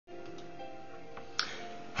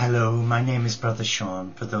Hello, my name is Brother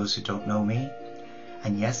Sean, for those who don't know me.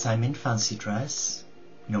 And yes, I'm in fancy dress.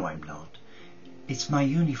 No, I'm not. It's my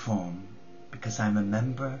uniform, because I'm a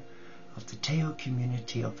member of the Teo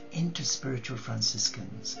community of interspiritual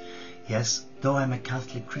Franciscans. Yes, though I'm a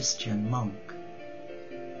Catholic Christian monk,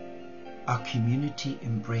 our community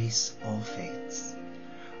embrace all faiths.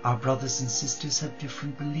 Our brothers and sisters have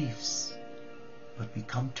different beliefs, but we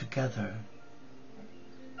come together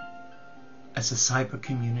as a cyber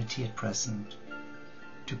community at present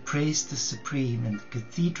to praise the Supreme in the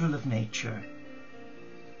Cathedral of Nature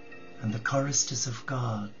and the choristers of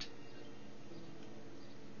God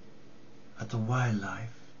at the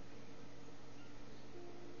wildlife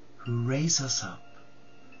who raise us up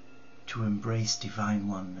to embrace divine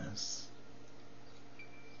oneness.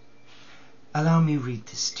 Allow me read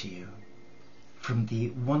this to you from the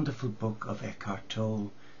wonderful book of Eckhart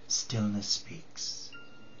Tolle, Stillness Speaks.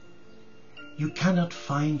 You cannot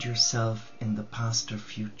find yourself in the past or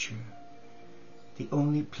future. The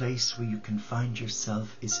only place where you can find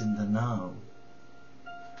yourself is in the now.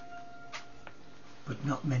 But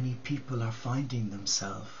not many people are finding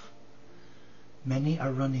themselves. Many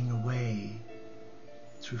are running away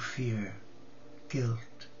through fear,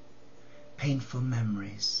 guilt, painful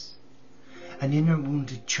memories, an inner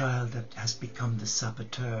wounded child that has become the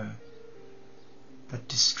saboteur that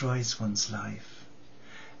destroys one's life.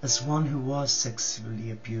 As one who was sexually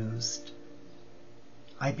abused,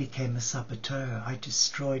 I became a saboteur. I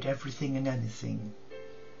destroyed everything and anything.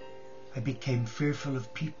 I became fearful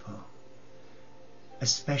of people,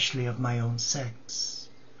 especially of my own sex,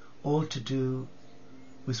 all to do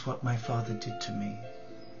with what my father did to me.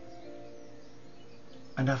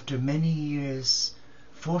 And after many years,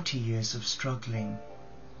 40 years of struggling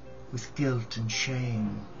with guilt and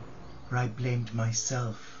shame, where I blamed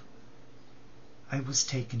myself, I was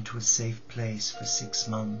taken to a safe place for 6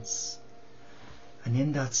 months. And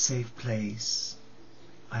in that safe place,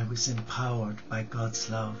 I was empowered by God's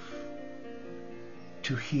love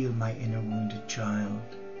to heal my inner wounded child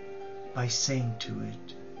by saying to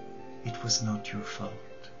it, it was not your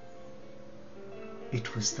fault.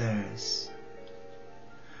 It was theirs.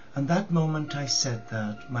 And that moment I said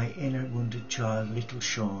that, my inner wounded child, little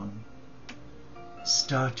Sean,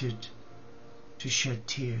 started to shed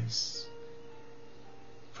tears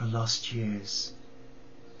for lost years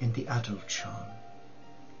in the adult Sean.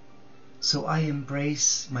 So I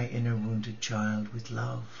embrace my inner wounded child with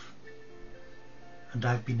love, and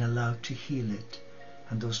I've been allowed to heal it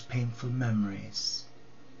and those painful memories.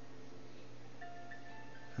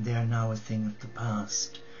 And they are now a thing of the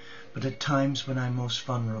past. But at times when I'm most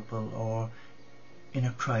vulnerable or in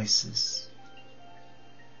a crisis,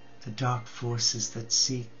 the dark forces that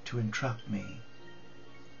seek to entrap me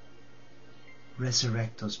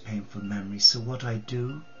resurrect those painful memories. So what I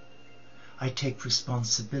do, I take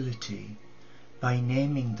responsibility by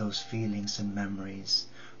naming those feelings and memories,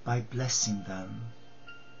 by blessing them,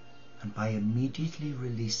 and by immediately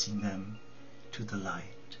releasing them to the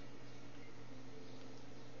light.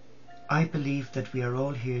 I believe that we are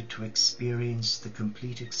all here to experience the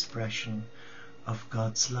complete expression of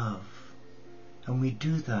God's love, and we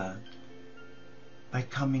do that by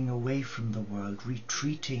coming away from the world,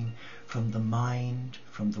 retreating from the mind,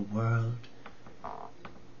 from the world,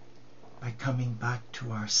 by coming back to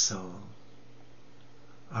our soul,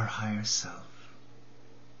 our higher self.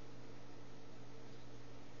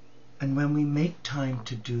 And when we make time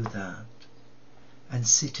to do that and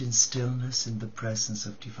sit in stillness in the presence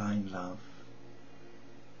of divine love,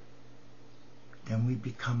 then we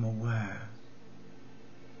become aware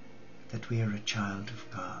that we are a child of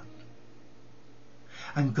God.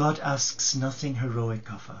 And God asks nothing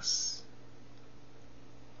heroic of us,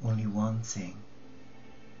 only one thing: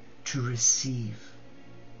 to receive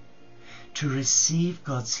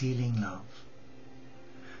God's healing love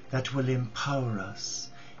that will empower us,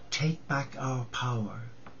 take back our power,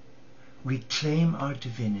 reclaim our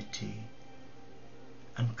divinity,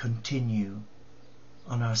 and continue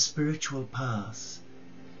on our spiritual path,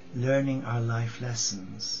 learning our life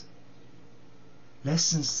lessons.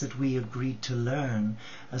 Lessons that we agreed to learn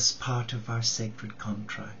as part of our sacred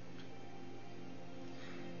contract.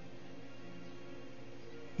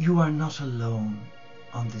 You are not alone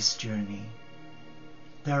on this journey.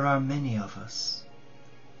 There are many of us.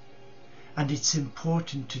 And it's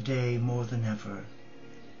important today more than ever,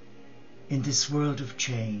 in this world of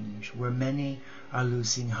change, where many are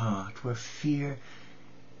losing heart, where fear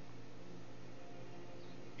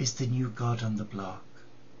is the new God on the block.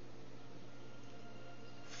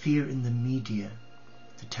 Fear in the media,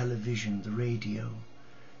 the television, the radio,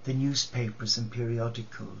 the newspapers and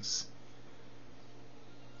periodicals,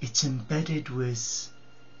 It's embedded with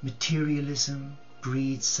materialism,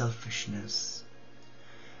 greed, selfishness,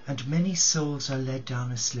 and many souls are led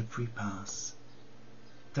down a slippery path.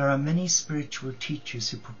 There are many spiritual teachers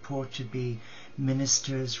who purport to be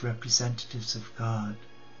ministers, representatives of God,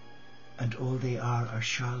 and all they are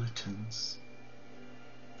charlatans.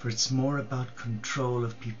 For it's more about control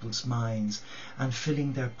of people's minds and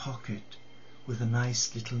filling their pocket with a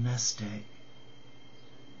nice little nest egg.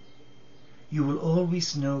 You will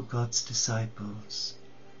always know God's disciples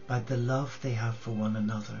by the love they have for one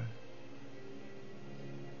another.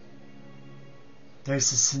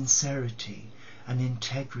 There's a sincerity, an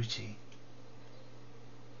integrity,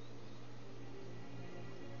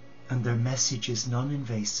 and their message is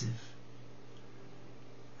non-invasive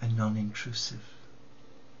and non-intrusive.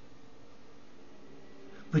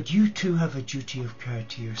 But you too have a duty of care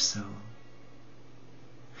to your soul.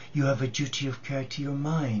 You have a duty of care to your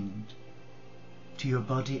mind, to your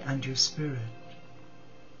body and your spirit.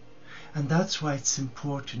 And that's why it's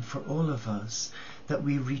important for all of us that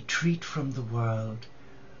we retreat from the world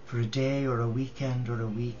for a day or a weekend or a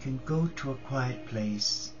week and go to a quiet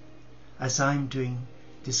place, as I'm doing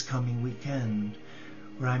this coming weekend,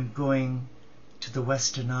 where I'm going to the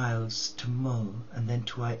Western Isles, to Mull and then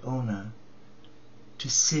to Iona, to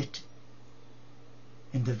sit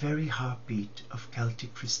in the very heartbeat of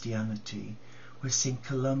Celtic Christianity, where St.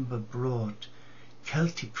 Columba brought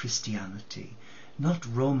Celtic Christianity, not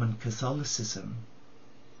Roman Catholicism,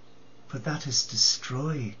 for that has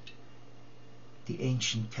destroyed the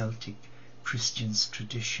ancient Celtic Christians'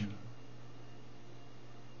 tradition.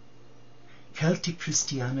 Celtic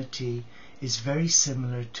Christianity is very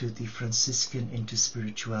similar to the Franciscan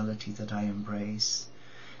interspirituality that I embrace,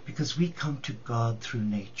 because we come to God through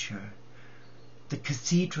nature. The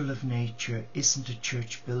cathedral of nature isn't a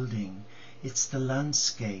church building, it's the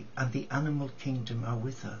landscape, and the animal kingdom are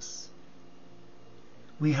with us.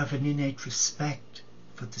 We have an innate respect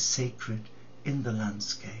for the sacred in the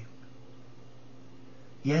landscape.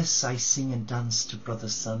 Yes, I sing and dance to Brother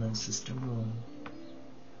Sun and Sister Moon.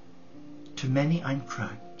 To many I'm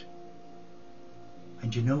cracked.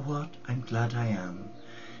 And you know what? I'm glad I am.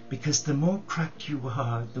 Because the more cracked you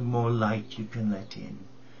are, the more light you can let in.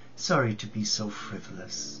 Sorry to be so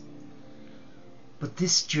frivolous. But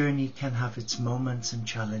this journey can have its moments and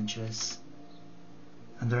challenges.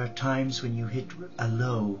 And there are times when you hit a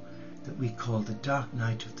low that we call the dark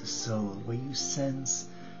night of the soul, where you sense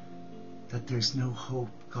that there's no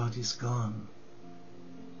hope, God is gone.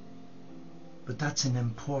 But that's an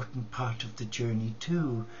important part of the journey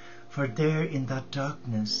too, for there in that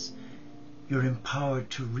darkness, you're empowered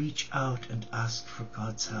to reach out and ask for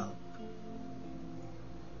God's help.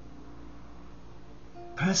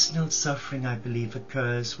 Personal suffering, I believe,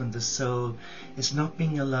 occurs when the soul is not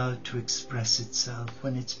being allowed to express itself,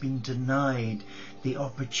 when it's been denied the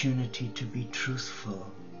opportunity to be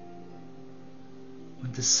truthful.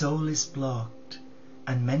 When the soul is blocked,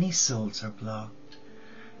 and many souls are blocked,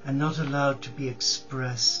 and not allowed to be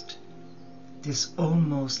expressed, this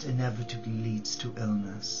almost inevitably leads to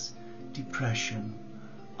illness, depression,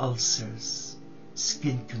 ulcers,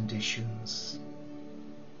 skin conditions.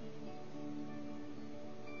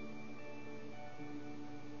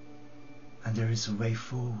 And there is a way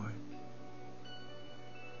forward,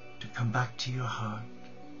 to come back to your heart,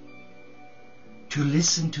 to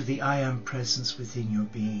listen to the I Am presence within your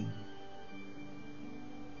being,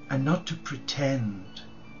 and not to pretend,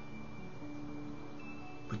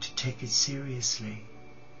 but to take it seriously.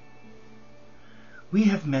 We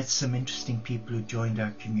have met some interesting people who joined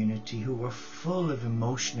our community who were full of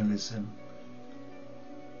emotionalism,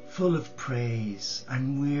 full of praise.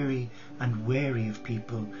 I'm weary and wary of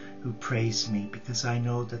people who praise me, because I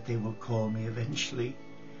know that they will call me eventually,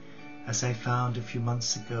 as I found a few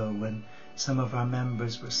months ago when some of our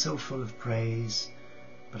members were so full of praise,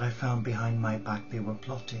 but I found behind my back they were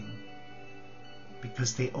plotting,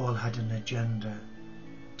 because they all had an agenda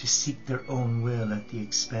to seek their own will at the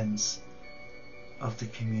expense of the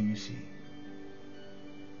community.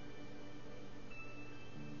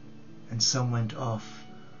 And some went off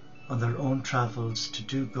on their own travels to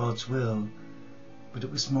do God's will, but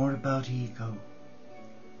it was more about ego.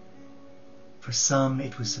 For some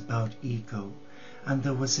it was about ego, and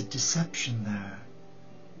there was a deception there,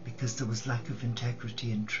 because there was lack of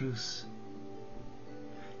integrity and truth.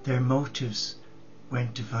 Their motives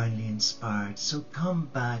weren't divinely inspired. So come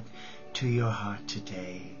back to your heart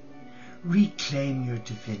today. Reclaim your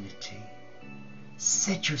divinity.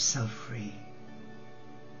 Set yourself free.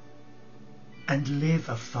 And live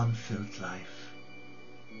a fun-filled life.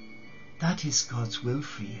 That is God's will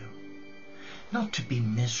for you. Not to be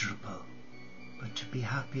miserable, but to be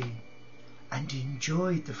happy and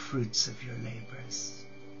enjoy the fruits of your labours.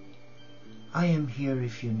 I am here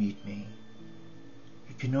if you need me.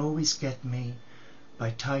 You can always get me by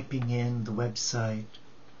typing in the website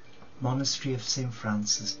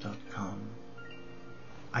monasteryofstfrancis.com.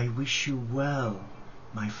 I wish you well,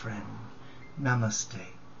 my friend. Namaste.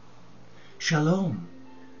 Shalom.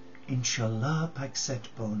 Inshallah paxet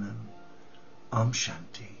bonum. Om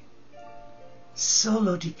Shanti.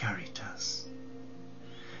 Solo di Caritas.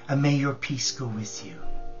 And may your peace go with you.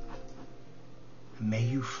 And may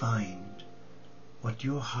you find what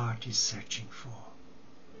your heart is searching for.